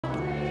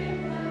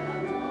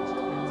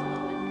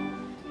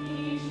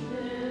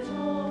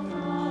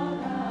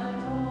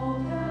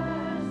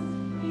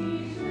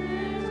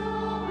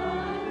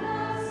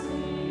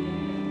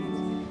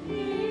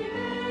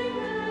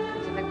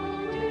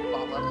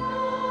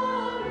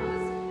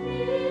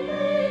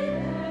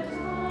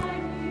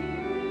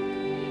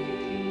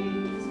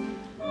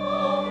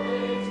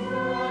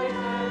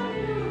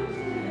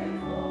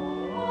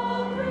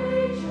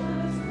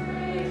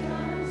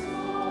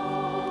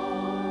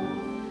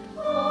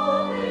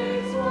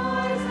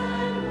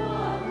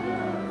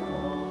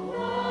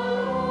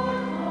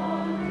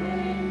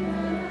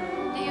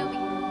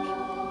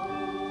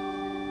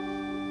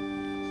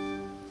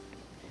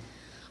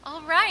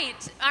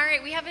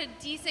right, we have a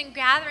decent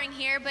gathering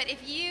here, but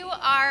if you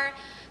are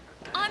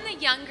on the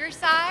younger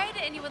side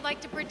and you would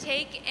like to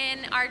partake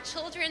in our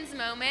children's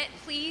moment,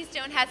 please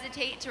don't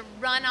hesitate to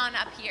run on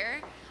up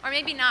here, or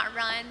maybe not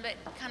run, but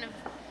kind of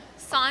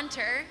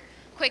saunter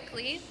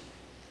quickly.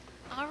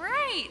 All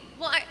right,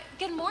 well,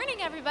 good morning,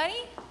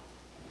 everybody.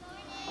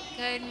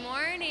 Good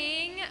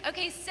morning.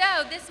 Okay,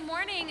 so this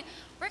morning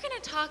we're going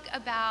to talk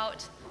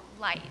about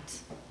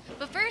light.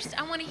 But first,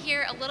 I want to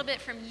hear a little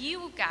bit from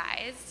you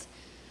guys.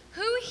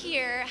 Who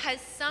here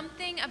has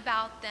something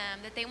about them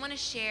that they want to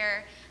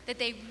share that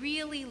they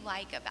really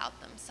like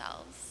about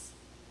themselves?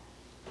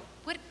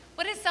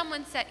 What has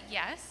someone said?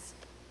 Yes,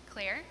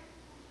 Claire?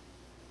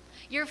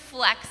 You're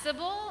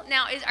flexible.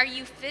 Now, are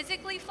you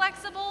physically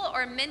flexible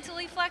or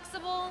mentally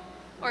flexible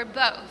or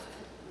both?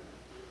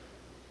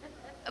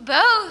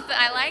 Both.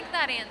 I like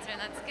that answer.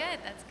 That's good.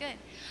 That's good.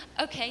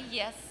 Okay,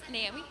 yes,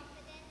 Naomi?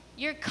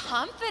 You're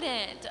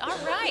confident. All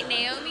right,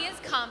 Naomi is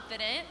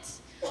confident.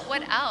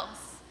 What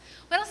else?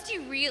 What else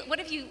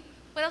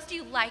do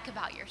you like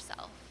about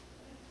yourself?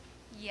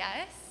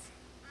 Yes.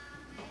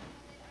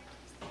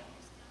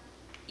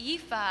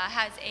 Aoife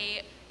has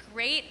a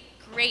great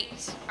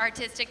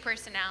artistic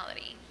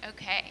personality.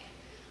 Okay.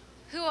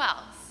 Who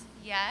else?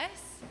 Yes.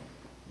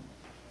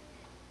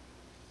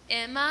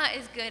 Emma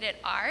is good at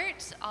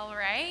art. All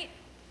right.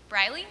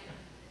 Briley?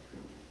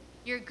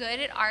 You're good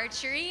at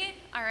archery.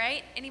 All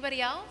right.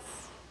 Anybody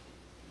else?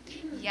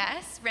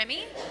 Yes.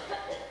 Remy?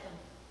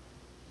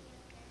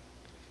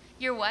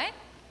 You're what?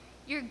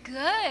 You're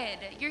good.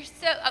 You're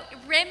so,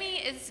 Remy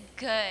is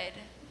good.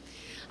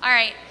 All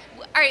right,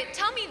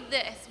 tell me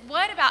this.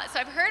 What about, so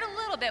I've heard a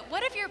little bit,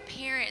 what have your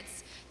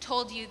parents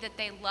told you that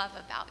they love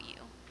about you?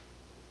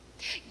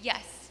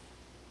 Yes.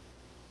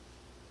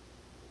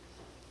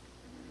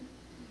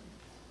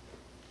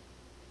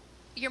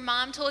 Your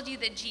mom told you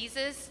that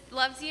Jesus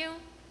loves you?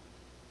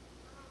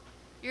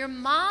 Your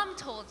mom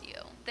told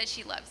you that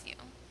she loves you.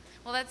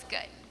 Well, that's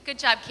good. Good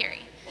job,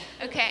 Carrie.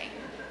 Okay.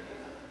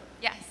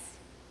 Yes.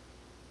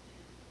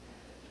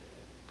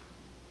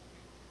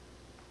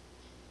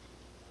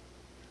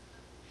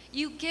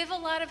 You give a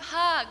lot of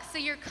hugs, so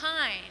you're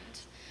kind.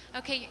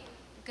 Okay,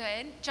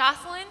 good.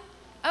 Jocelyn?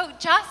 Oh,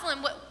 Jocelyn,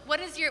 what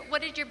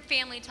did your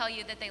family tell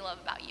you that they love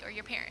about you, or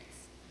your parents?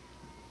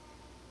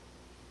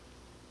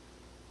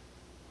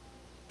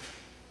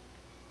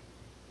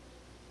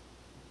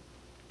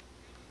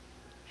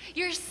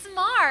 You're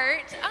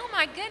smart. Oh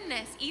my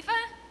goodness. Aoife?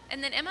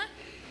 And then Emma?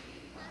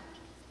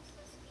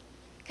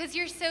 Because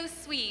you're so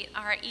sweet.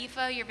 All right,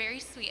 Aoife, you're very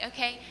sweet.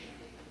 Okay.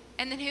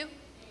 And then who?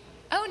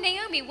 Oh,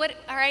 Naomi.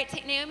 All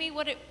right, Naomi,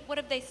 what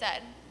have they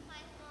said? My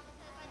mom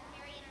says I'm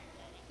very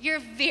energetic. You're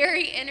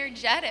very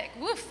energetic.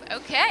 Woof.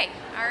 Okay.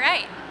 All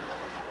right.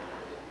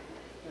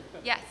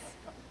 Yes.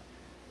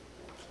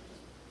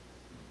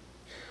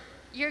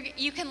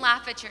 You can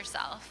laugh at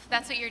yourself.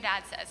 That's what your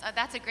dad says. Oh,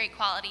 that's a great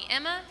quality.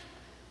 Emma?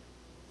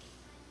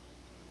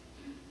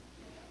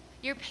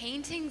 Your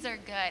paintings are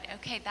good.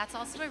 Okay, that's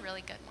also a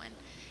really good one.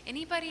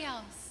 Anybody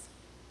else?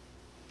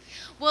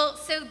 Well,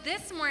 so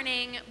this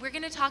morning, we're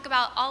going to talk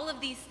about all of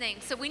these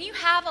things. So when you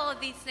have all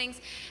of these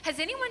things, has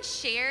anyone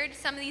shared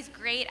some of these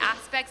great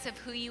aspects of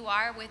who you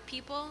are with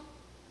people?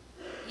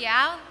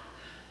 Yeah?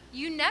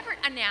 You never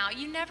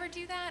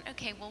do that?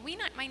 Okay, well, we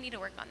might need to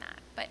work on that.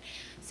 But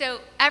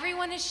so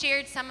everyone has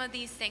shared some of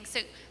these things.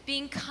 So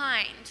being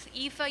kind.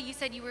 Aoife, you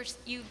said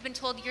you've been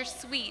told you're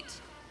sweet.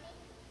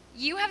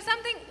 You have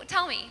something?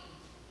 Tell me.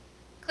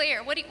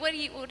 Claire, what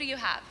do you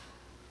have?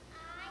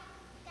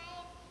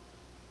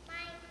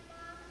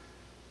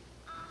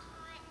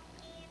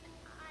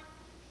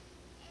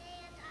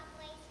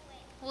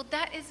 Well,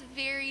 that is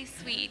very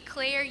sweet.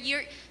 Claire,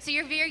 you're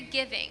very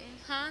giving,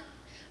 huh?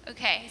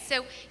 Okay,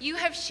 so you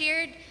have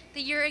shared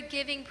that you're a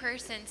giving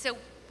person. So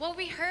what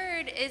we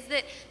heard is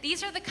that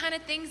these are the kind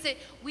of things that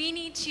we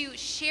need to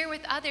share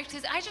with others,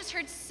 because I just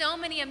heard so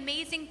many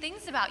amazing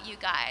things about you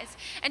guys.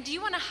 And do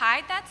you want to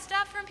hide that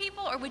stuff from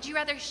people, or would you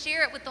rather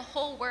share it with the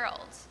whole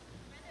world?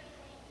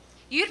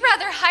 You'd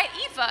rather hide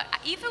Aoife.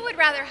 Aoife would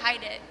rather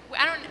hide it.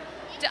 I don't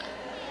know.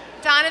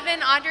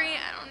 Donovan, Audrey,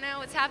 I don't know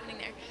what's happening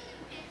there.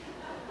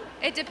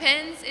 It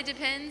depends.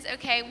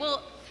 Okay,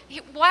 well,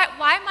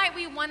 why might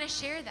we want to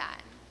share that?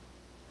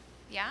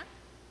 Yeah?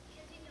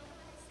 Because you don't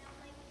want to sound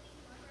like we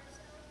love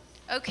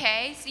ourselves.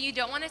 Okay, so you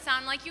don't want to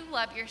sound like you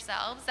love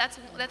yourselves.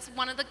 That's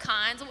one of the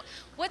cons.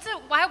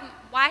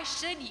 Why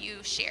should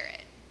you share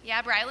it?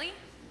 Yeah, Briley?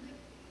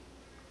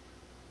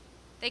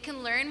 They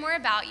can learn more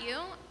about you.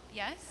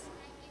 Yes?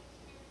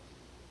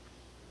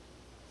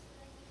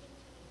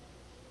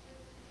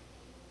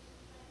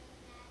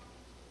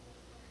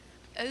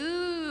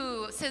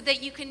 Ooh, so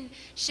that you can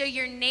show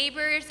your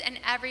neighbors and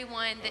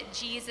everyone that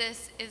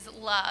Jesus is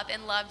love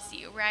and loves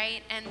you,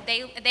 right? And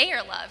they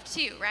are loved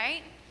too,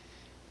 right?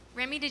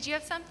 Remy, did you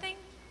have something?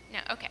 No,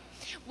 okay.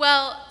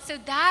 Well, so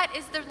that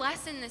is the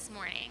lesson this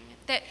morning,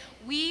 that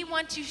we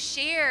want to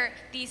share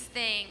these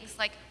things.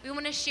 Like, we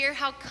want to share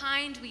how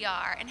kind we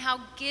are and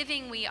how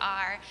giving we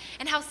are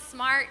and how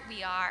smart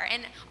we are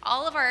and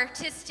all of our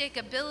artistic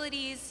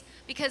abilities,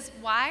 Because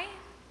why?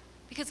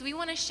 Because we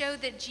want to show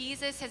that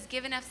Jesus has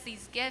given us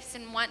these gifts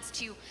and wants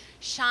to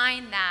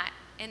shine that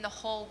in the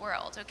whole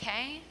world,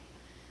 okay?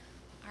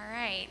 All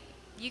right.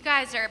 You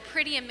guys are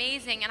pretty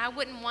amazing, and I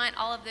wouldn't want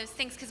all of those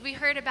things because we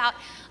heard about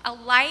a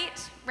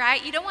light,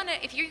 right? You don't want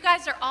to, if you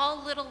guys are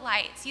all little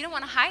lights, you don't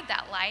want to hide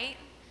that light.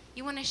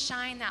 You want to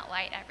shine that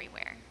light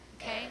everywhere,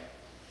 okay?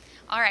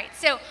 All right,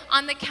 so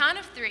on the count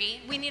of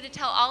 3, we need to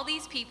tell all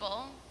these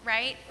people,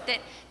 right, that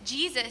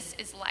Jesus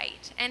is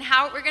light. And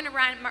how we're going to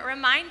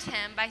remind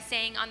him by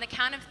saying on the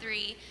count of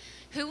 3,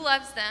 who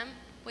loves them?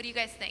 What do you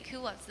guys think? Who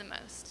loves them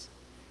most?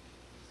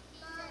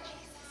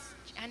 Jesus.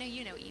 I know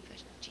you know Eva.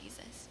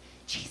 Jesus.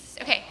 Jesus.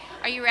 Okay,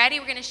 are you ready?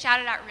 We're going to shout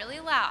it out really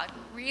loud.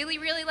 Really,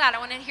 really loud. I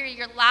want to hear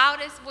your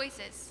loudest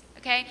voices,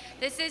 okay?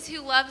 This is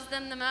who loves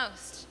them the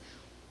most.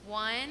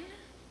 1,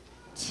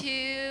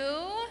 2,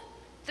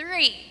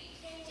 3.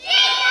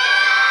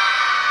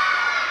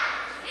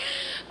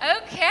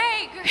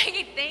 Okay,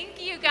 great.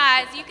 Thank you,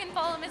 guys. You can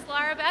follow Miss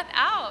Laura Beth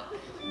out.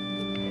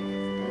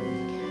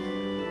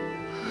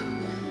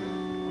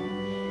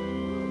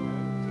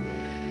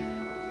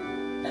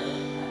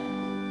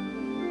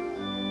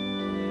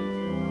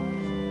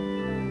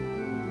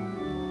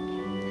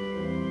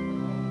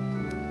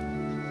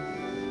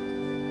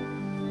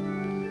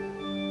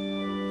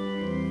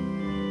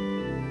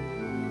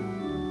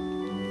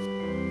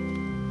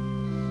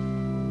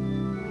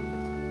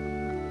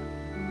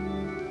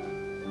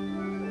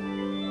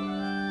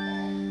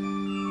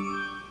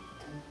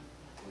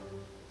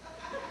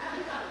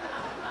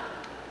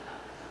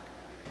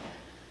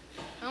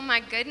 Oh my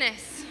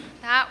goodness,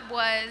 I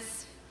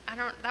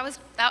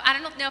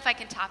don't know if I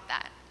can top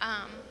that,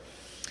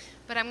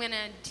 but I'm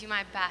gonna do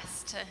my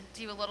best to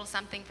do a little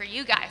something for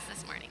you guys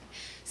this morning.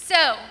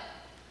 So,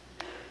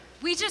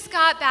 we just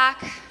got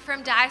back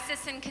from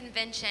diocesan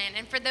convention,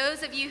 and for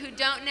those of you who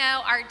don't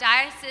know, our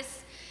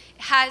diocese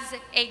has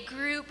a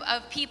group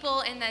of people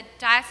in the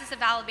Diocese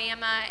of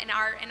Alabama in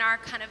our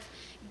kind of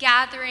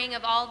gathering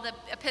of all the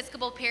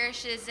Episcopal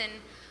parishes in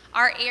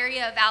our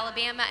area of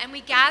Alabama, and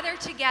we gather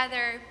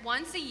together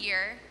once a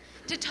year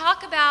to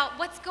talk about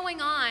what's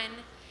going on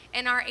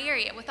in our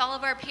area with all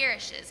of our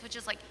parishes, which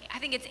is like, I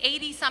think it's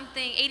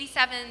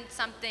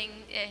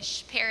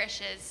 87-something-ish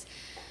parishes.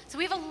 So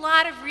we have a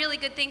lot of really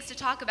good things to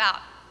talk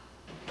about.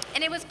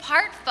 And it was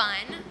part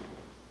fun,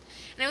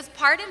 and it was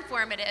part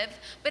informative,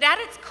 but at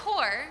its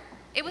core,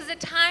 it was a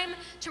time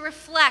to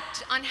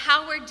reflect on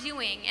how we're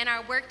doing in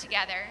our work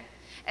together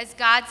as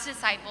God's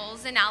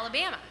disciples in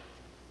Alabama.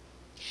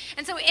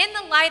 And so in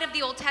the light of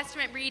the Old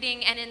Testament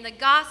reading and in the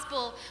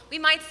gospel, we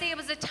might say it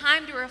was a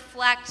time to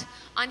reflect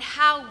on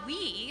how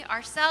we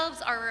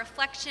ourselves are a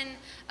reflection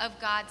of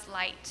God's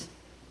light,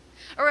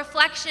 a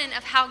reflection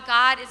of how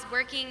God is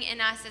working in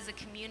us as a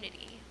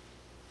community.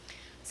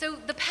 So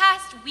the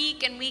past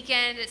week and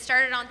weekend, it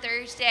started on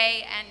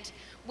Thursday and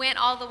went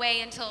all the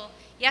way until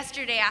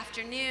yesterday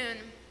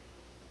afternoon.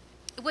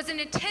 It was an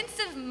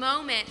intensive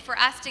moment for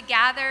us to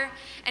gather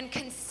and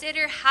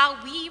consider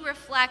how we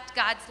reflect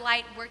God's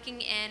light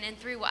working in and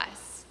through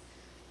us.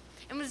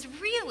 It was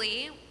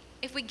really,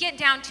 if we get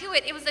down to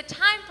it, it was a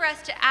time for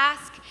us to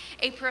ask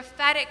a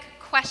prophetic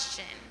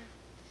question.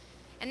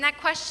 And that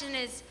question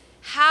is,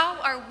 how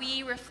are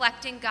we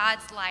reflecting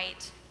God's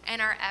light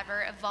in our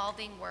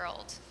ever-evolving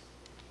world?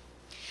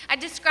 I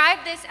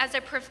describe this as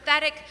a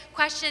prophetic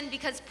question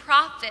because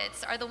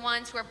prophets are the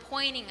ones who are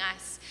pointing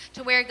us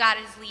to where God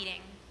is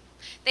leading.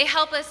 They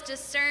help us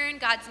discern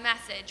God's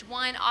message,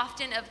 one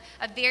often of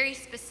a very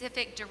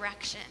specific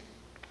direction.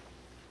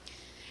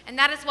 And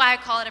that is why I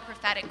call it a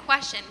prophetic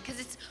question, because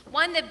it's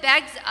one that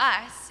begs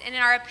us, and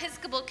in our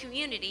Episcopal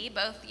community,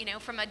 both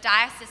from a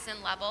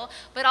diocesan level,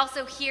 but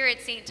also here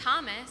at St.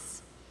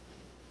 Thomas,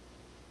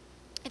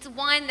 it's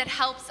one that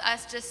helps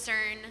us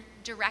discern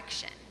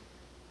direction.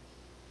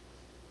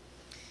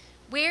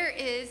 Where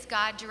is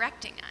God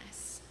directing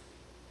us?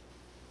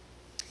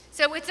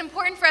 So it's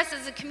important for us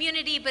as a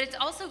community, but it's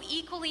also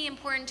equally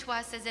important to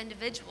us as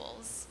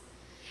individuals.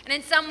 And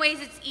in some ways,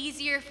 it's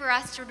easier for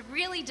us to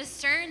really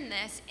discern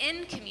this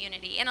in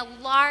community, in a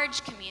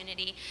large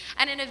community,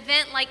 at an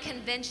event like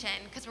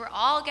convention, because we're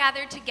all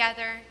gathered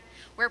together.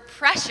 We're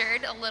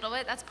pressured a little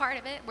bit, that's part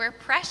of it. We're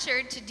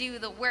pressured to do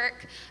the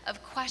work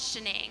of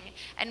questioning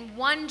and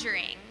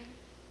wondering,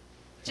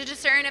 to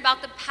discern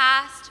about the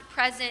past,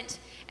 present,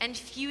 and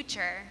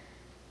future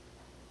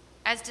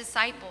as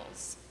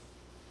disciples.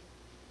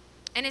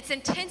 And it's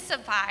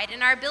intensified,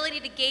 and our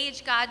ability to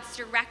gauge God's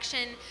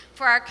direction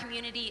for our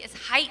community is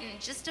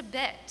heightened just a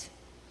bit.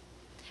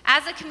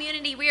 As a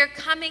community, we are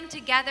coming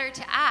together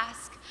to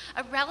ask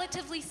a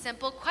relatively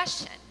simple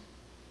question.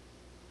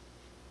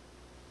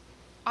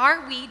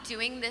 Are we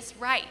doing this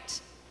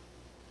right?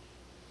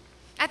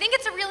 I think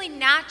it's a really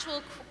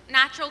natural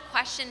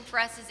question for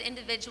us as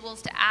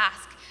individuals to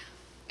ask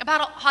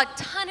about a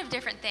ton of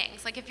different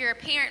things. Like if you're a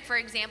parent, for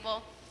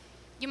example,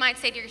 you might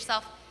say to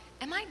yourself,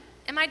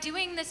 Am I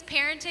doing this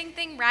parenting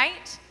thing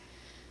right?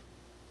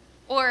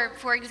 Or,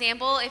 for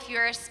example, if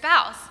you're a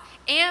spouse,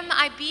 am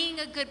I being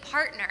a good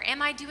partner?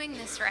 Am I doing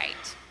this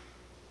right?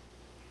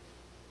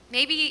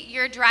 Maybe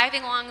you're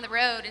driving along the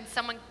road and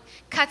someone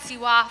cuts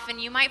you off,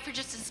 and you might for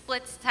just a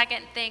split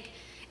second think,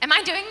 am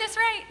I doing this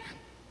right?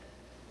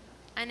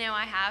 I know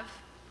I have.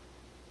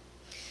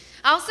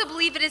 I also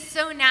believe it is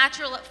so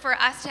natural for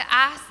us to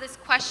ask this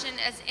question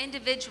as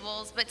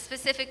individuals, but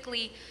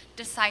specifically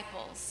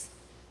disciples.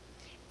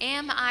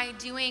 Am I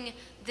doing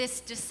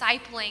this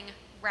discipling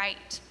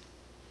right?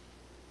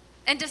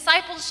 And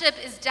discipleship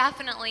is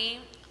definitely,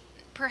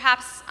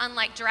 perhaps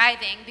unlike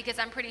driving, because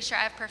I'm pretty sure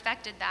I've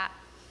perfected that.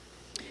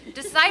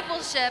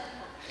 Discipleship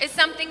is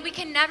something we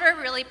can never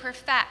really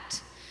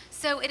perfect.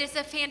 So it is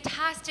a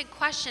fantastic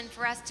question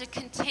for us to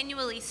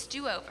continually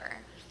stew over.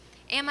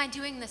 Am I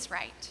doing this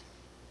right?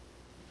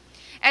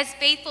 As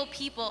faithful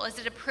people, is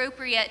it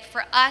appropriate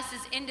for us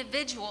as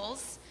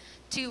individuals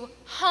to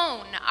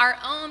hone our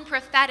own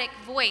prophetic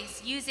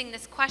voice using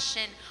this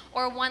question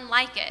or one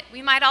like it?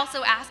 We might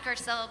also ask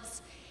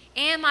ourselves,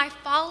 am I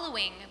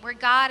following where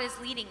God is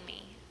leading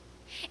me?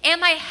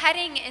 Am I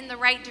heading in the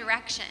right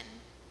direction?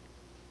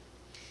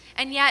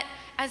 And yet,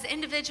 as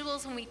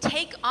individuals, when we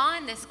take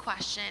on this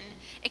question,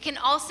 it can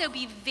also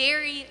be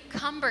very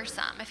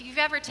cumbersome. If you've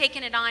ever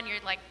taken it on,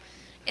 you're like,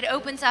 it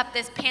opens up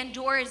this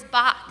Pandora's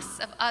box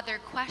of other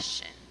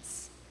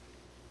questions.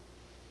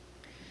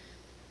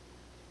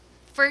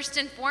 First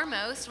and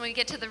foremost, when we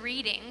get to the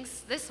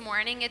readings this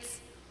morning, it's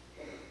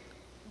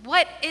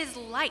what is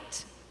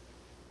light?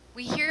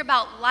 We hear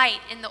about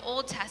light in the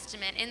Old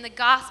Testament, in the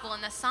Gospel,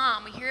 in the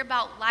Psalm. We hear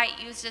about light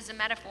used as a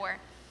metaphor.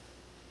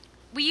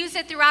 We use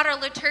it throughout our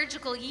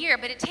liturgical year,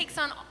 but it takes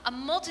on a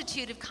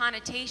multitude of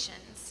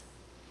connotations.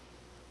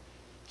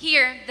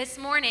 Here, this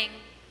morning,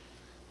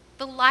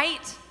 the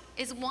light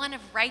is one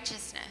of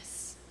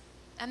righteousness,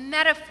 a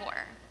metaphor,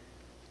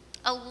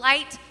 a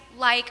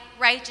light-like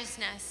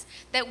righteousness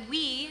that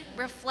we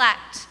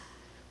reflect,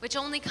 which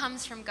only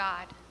comes from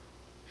God.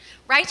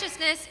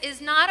 Righteousness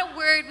is not a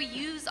word we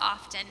use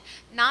often,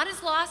 not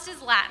as lost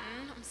as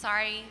Latin. I'm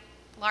sorry,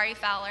 Laurie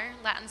Fowler,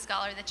 Latin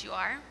scholar that you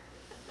are.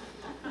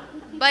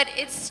 But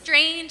it's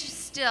strange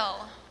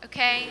still,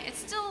 okay? It's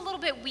still a little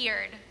bit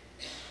weird.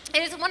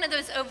 It is one of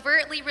those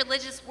overtly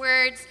religious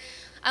words,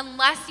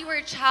 unless you were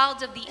a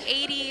child of the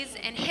 80s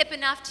and hip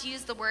enough to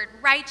use the word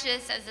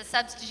righteous as a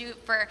substitute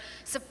for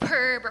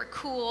superb or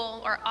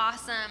cool or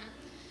awesome.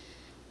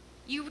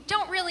 You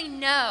don't really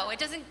know. It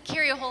doesn't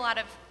carry a whole lot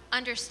of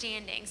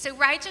understanding. So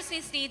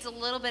righteousness needs a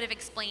little bit of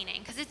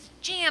explaining because it's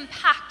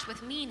jam-packed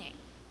with meaning.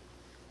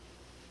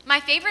 My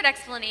favorite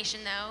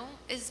explanation, though,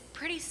 is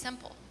pretty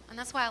simple, and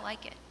that's why I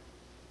like it.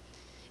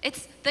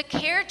 It's the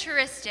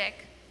characteristic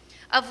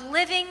of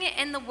living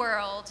in the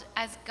world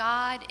as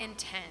God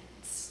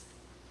intends.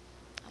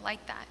 I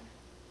like that.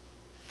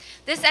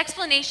 This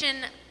explanation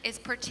is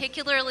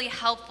particularly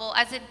helpful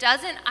as it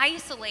doesn't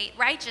isolate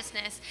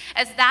righteousness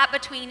as that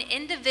between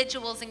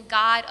individuals and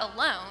God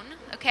alone,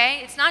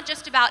 okay? It's not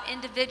just about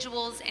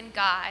individuals and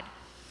God.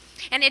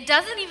 And it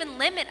doesn't even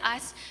limit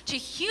us to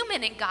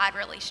human and God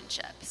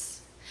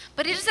relationships.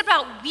 But it is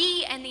about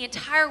we and the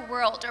entire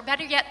world, or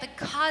better yet, the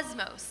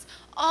cosmos,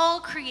 all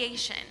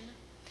creation,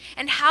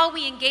 and how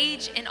we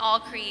engage in all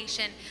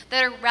creation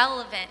that are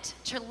relevant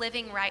to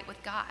living right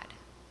with God.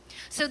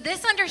 So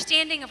this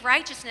understanding of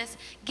righteousness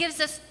gives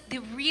us the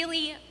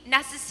really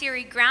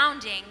necessary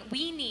grounding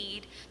we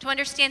need to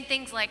understand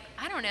things like,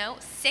 I don't know,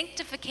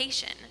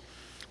 sanctification,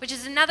 which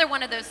is another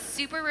one of those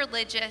super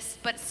religious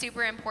but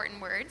super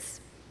important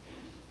words,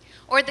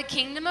 or the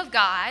kingdom of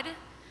God,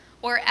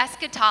 or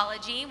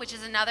eschatology, which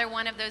is another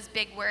one of those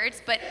big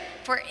words, but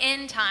for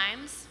end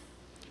times,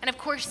 and of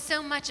course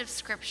so much of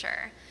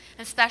Scripture,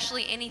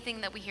 especially anything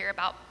that we hear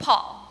about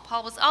Paul.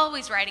 Paul was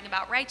always writing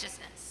about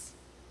righteousness.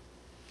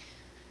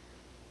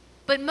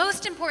 But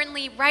most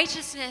importantly,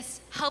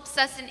 righteousness helps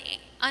us in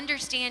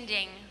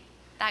understanding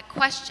that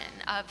question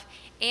of,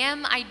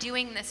 am I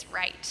doing this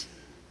right?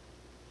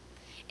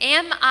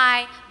 Am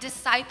I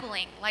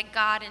discipling like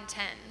God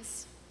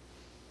intends?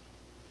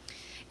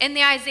 In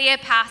the Isaiah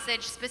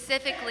passage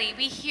specifically,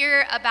 we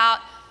hear about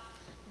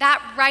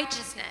that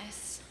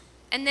righteousness.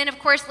 And then, of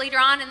course, later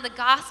on in the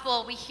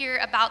gospel, we hear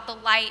about the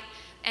light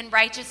and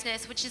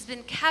righteousness, which has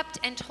been kept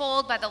and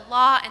told by the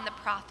law and the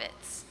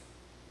prophets.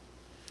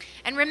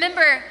 And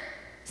remember,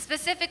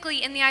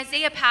 specifically in the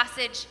Isaiah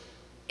passage,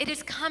 it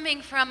is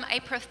coming from a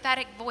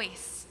prophetic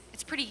voice.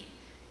 It's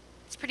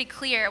pretty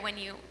clear when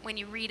you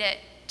read it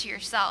to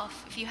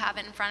yourself, if you have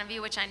it in front of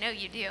you, which I know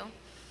you do.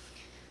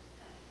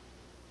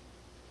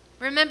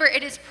 Remember,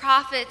 it is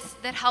prophets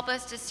that help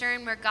us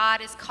discern where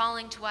God is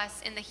calling to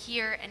us in the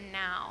here and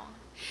now,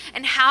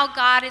 and how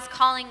God is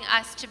calling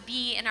us to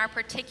be in our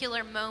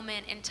particular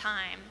moment in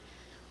time.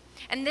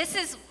 And this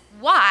is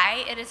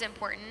why it is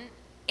important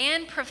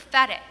and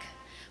prophetic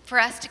for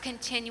us to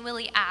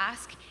continually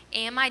ask,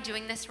 am I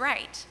doing this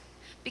right?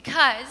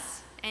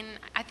 Because, and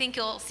I think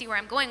you'll see where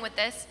I'm going with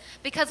this,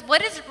 because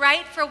what is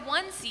right for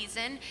one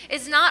season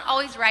is not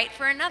always right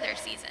for another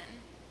season.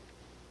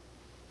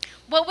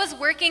 What was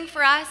working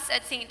for us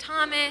at St.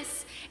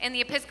 Thomas, in the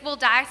Episcopal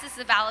Diocese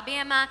of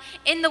Alabama,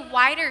 in the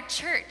wider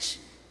church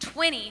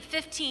 20,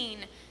 15,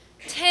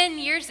 10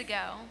 years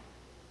ago,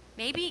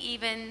 maybe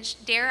even,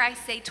 dare I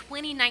say,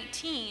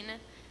 2019,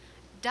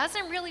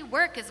 doesn't really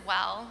work as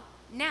well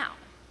now.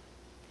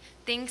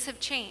 Things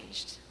have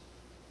changed.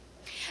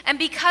 And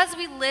because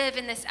we live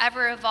in this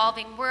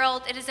ever-evolving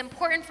world, it is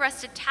important for us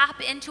to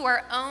tap into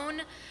our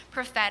own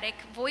prophetic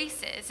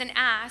voices and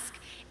ask,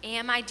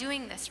 am I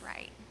doing this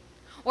right?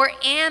 Or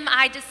am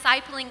I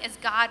discipling as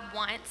God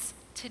wants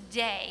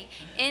today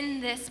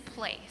in this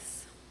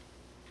place?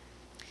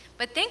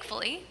 But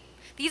thankfully,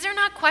 these are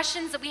not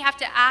questions that we have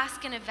to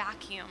ask in a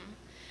vacuum.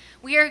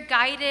 We are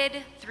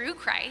guided through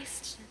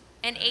Christ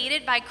and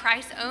aided by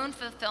Christ's own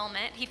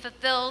fulfillment. He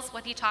fulfills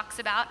what he talks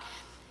about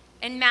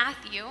in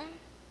Matthew.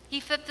 He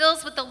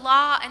fulfills what the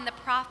law and the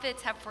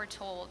prophets have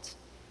foretold.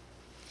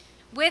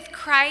 With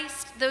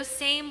Christ, those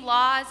same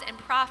laws and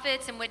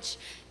prophets in which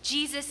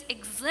Jesus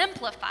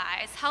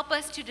exemplifies help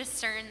us to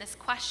discern this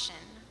question.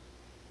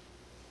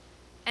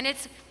 And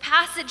it's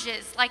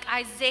passages like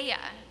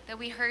Isaiah that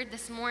we heard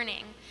this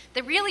morning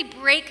that really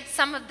break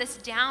some of this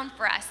down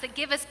for us, that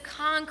give us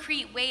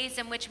concrete ways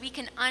in which we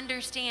can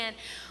understand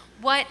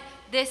what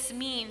this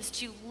means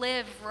to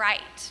live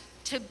right,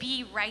 to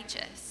be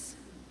righteous.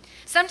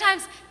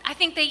 Sometimes I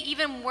think they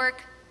even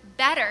work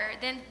better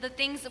than the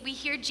things that we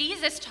hear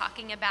Jesus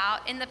talking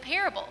about in the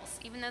parables,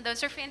 even though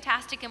those are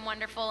fantastic and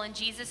wonderful, and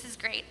Jesus is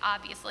great,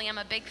 obviously. I'm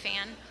a big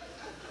fan.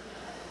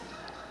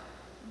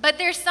 But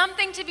there's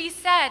something to be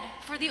said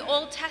for the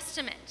Old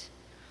Testament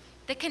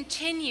that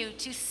continue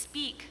to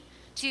speak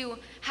to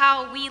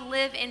how we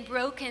live in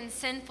broken,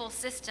 sinful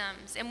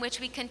systems in which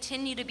we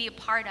continue to be a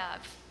part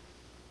of.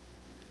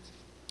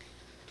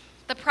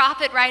 The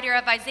prophet writer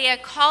of Isaiah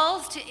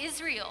calls to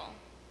Israel,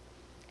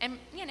 and,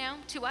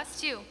 to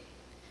us too,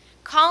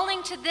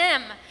 calling to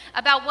them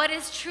about what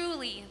is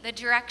truly the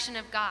direction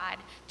of God,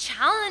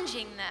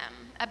 challenging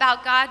them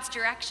about God's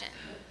direction,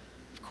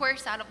 of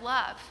course, out of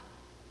love.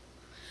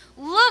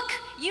 Look,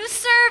 you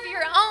serve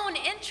your own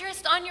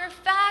interest on your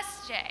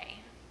fast day.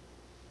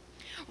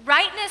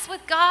 Rightness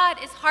with God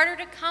is harder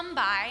to come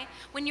by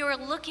when you are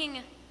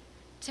looking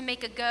to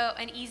make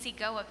an easy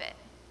go of it.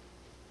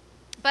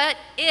 But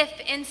if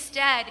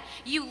instead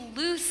you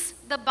loose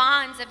the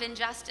bonds of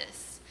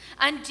injustice,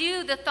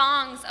 undo the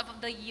thongs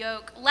of the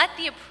yoke, let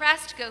the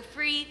oppressed go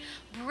free,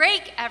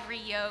 break every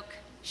yoke,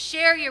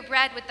 share your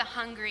bread with the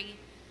hungry,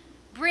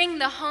 bring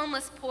the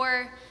homeless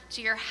poor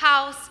to your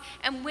house,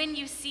 and when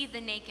you see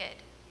the naked,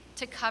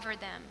 to cover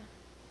them.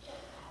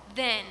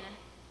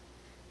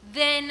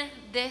 Then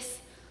this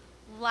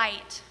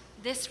light,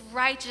 this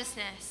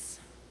righteousness,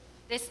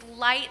 this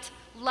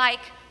light-like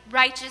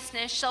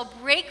righteousness shall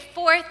break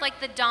forth like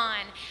the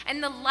dawn,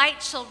 and the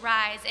light shall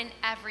rise in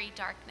every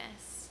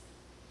darkness.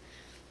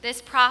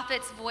 This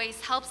prophet's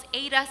voice helps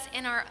aid us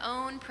in our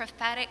own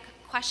prophetic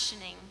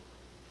questioning.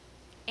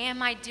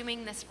 Am I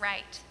doing this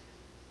right?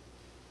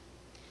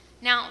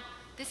 Now,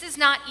 this is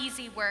not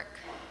easy work.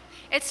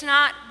 It's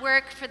not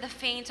work for the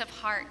faint of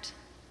heart.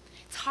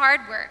 It's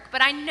hard work,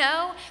 but I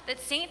know that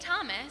St.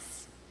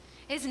 Thomas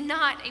is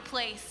not a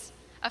place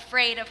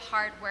afraid of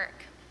hard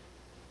work.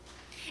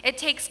 It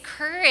takes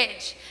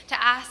courage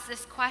to ask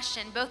this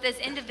question, both as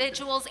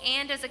individuals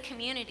and as a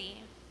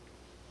community.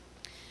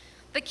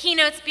 The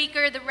keynote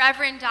speaker, the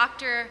Reverend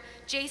Dr.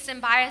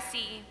 Jason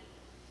Biasi,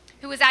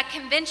 who was at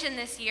convention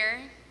this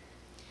year,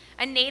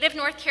 a native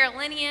North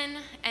Carolinian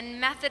and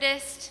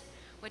Methodist,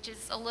 which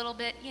is a little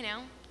bit,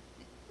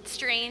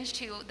 strange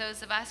to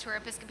those of us who are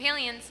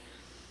Episcopalians,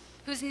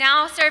 who's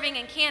now serving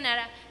in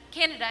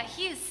Canada,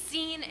 he has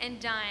seen and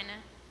done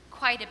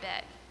quite a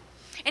bit.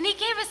 And he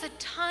gave us a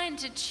ton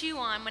to chew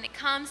on when it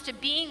comes to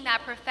being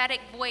that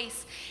prophetic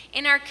voice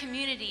in our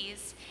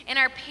communities, in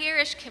our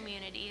parish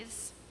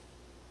communities.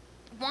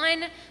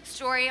 One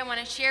story I want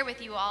to share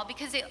with you all,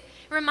 because it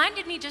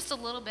reminded me just a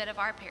little bit of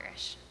our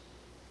parish.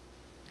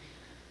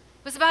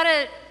 It was about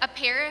a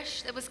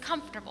parish that was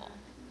comfortable.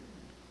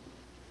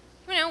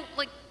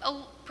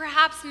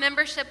 Perhaps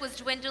membership was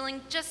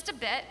dwindling just a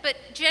bit, but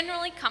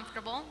generally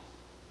comfortable.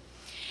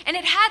 And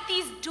it had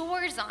these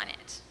doors on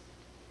it,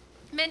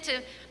 meant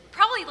to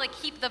probably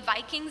keep the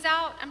Vikings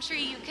out. I'm sure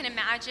you can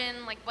imagine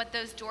what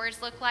those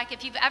doors look like.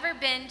 If you've ever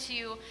been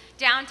to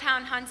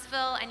downtown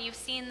Huntsville and you've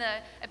seen the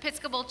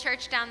Episcopal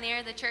church down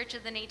there, the Church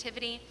of the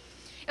Nativity,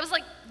 it was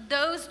like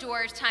those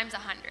doors times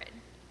 100.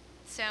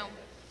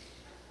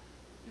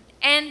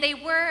 And they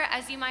were,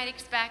 as you might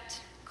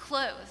expect,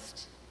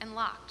 closed and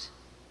locked.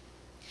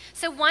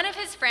 So one of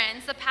his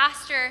friends, the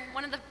pastor,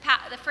 one of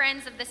the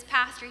friends of this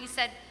pastor, he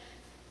said,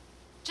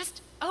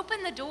 just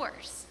open the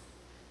doors,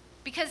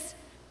 because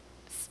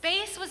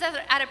space was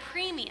at a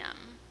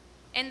premium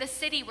in the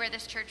city where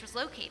this church was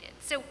located.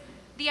 So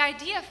the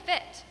idea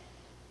fit.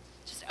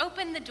 Just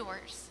open the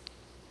doors.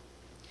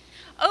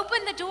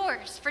 Open the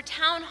doors for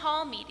town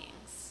hall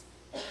meetings.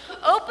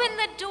 Open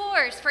the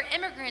doors for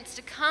immigrants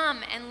to come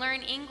and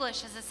learn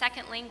English as a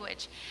second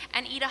language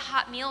and eat a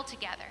hot meal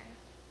together.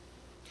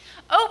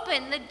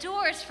 Open the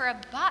doors for a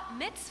bat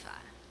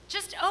mitzvah.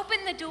 Just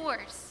open the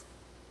doors.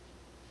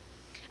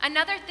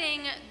 Another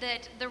thing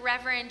that the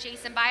Reverend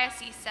Jason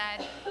Biasi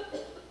said,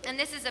 and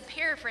this is a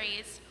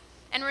paraphrase,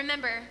 And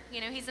remember,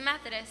 he's a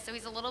Methodist, so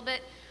he's a little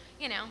bit,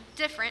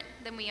 different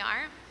than we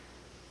are.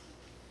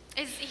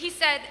 He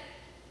said,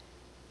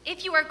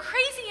 if you are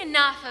crazy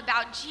enough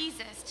about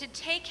Jesus to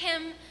take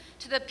him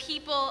to the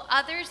people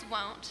others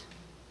won't,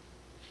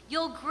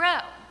 you'll grow.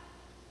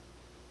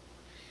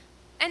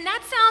 And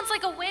that sounds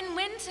like a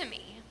win-win to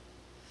me.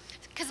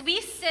 Because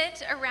we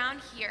sit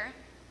around here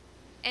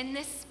in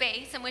this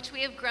space in which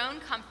we have grown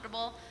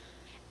comfortable,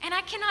 and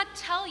I cannot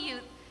tell you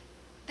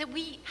that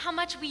how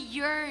much we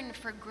yearn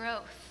for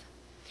growth.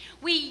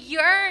 We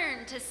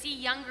yearn to see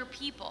younger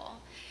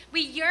people.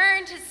 We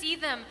yearn to see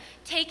them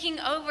taking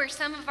over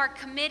some of our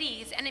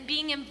committees and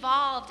being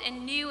involved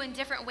in new and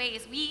different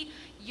ways. We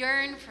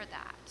yearn for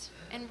that,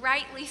 and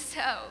rightly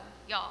so,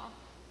 y'all.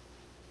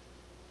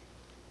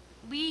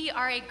 We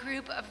are a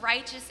group of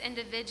righteous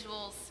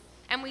individuals,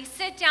 and we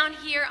sit down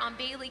here on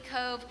Bailey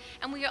Cove,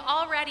 and we are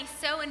already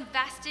so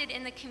invested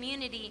in the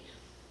community.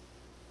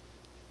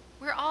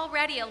 We're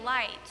already a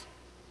light,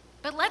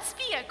 but let's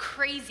be a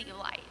crazy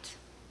light.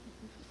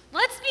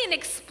 Let's be an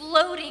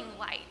exploding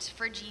light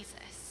for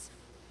Jesus.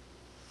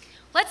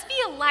 Let's be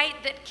a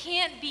light that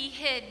can't be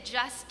hid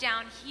just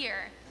down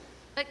here,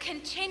 but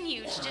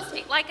continues, just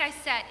like I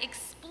said,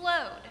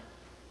 explode.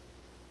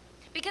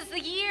 Because the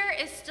year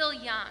is still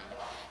young.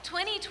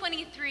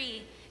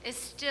 2023 is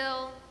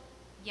still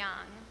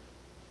young.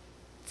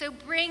 So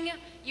bring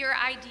your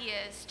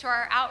ideas to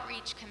our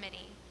outreach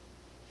committee.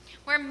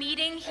 We're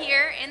meeting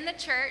here in the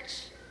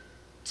church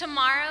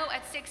tomorrow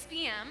at 6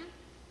 p.m.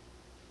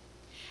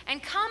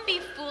 And come be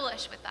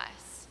foolish with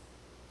us.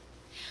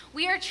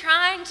 We are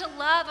trying to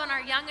love on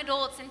our young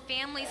adults and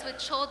families with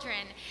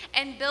children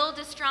and build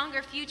a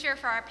stronger future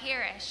for our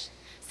parish.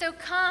 So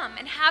come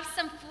and have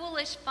some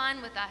foolish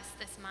fun with us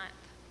this month.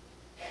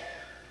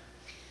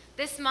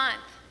 This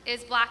month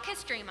is Black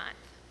History Month.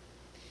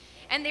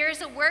 And there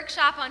is a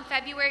workshop on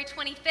February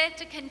 25th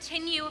to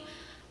continue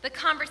the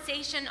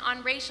conversation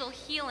on racial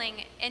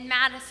healing in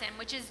Madison,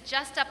 which is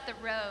just up the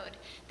road,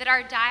 that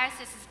our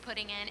diocese is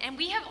putting in. And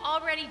we have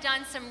already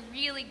done some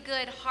really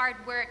good,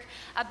 hard work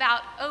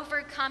about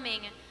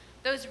overcoming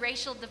those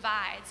racial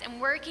divides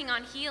and working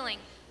on healing.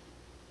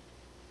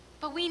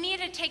 But we need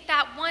to take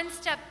that one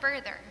step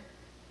further.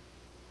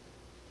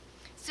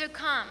 So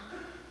come.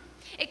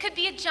 It could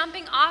be a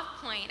jumping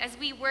off point as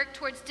we work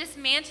towards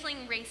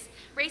dismantling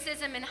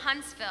racism in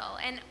Huntsville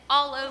and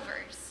all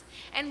overs,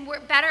 and we're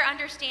better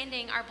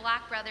understanding our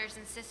Black brothers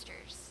and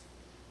sisters.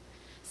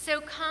 So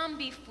come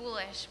be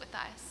foolish with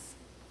us.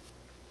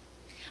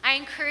 I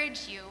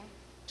encourage you,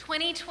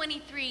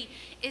 2023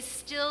 is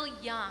still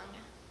young.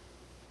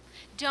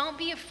 Don't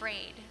be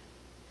afraid.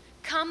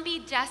 Come be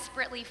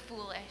desperately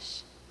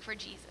foolish for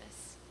Jesus.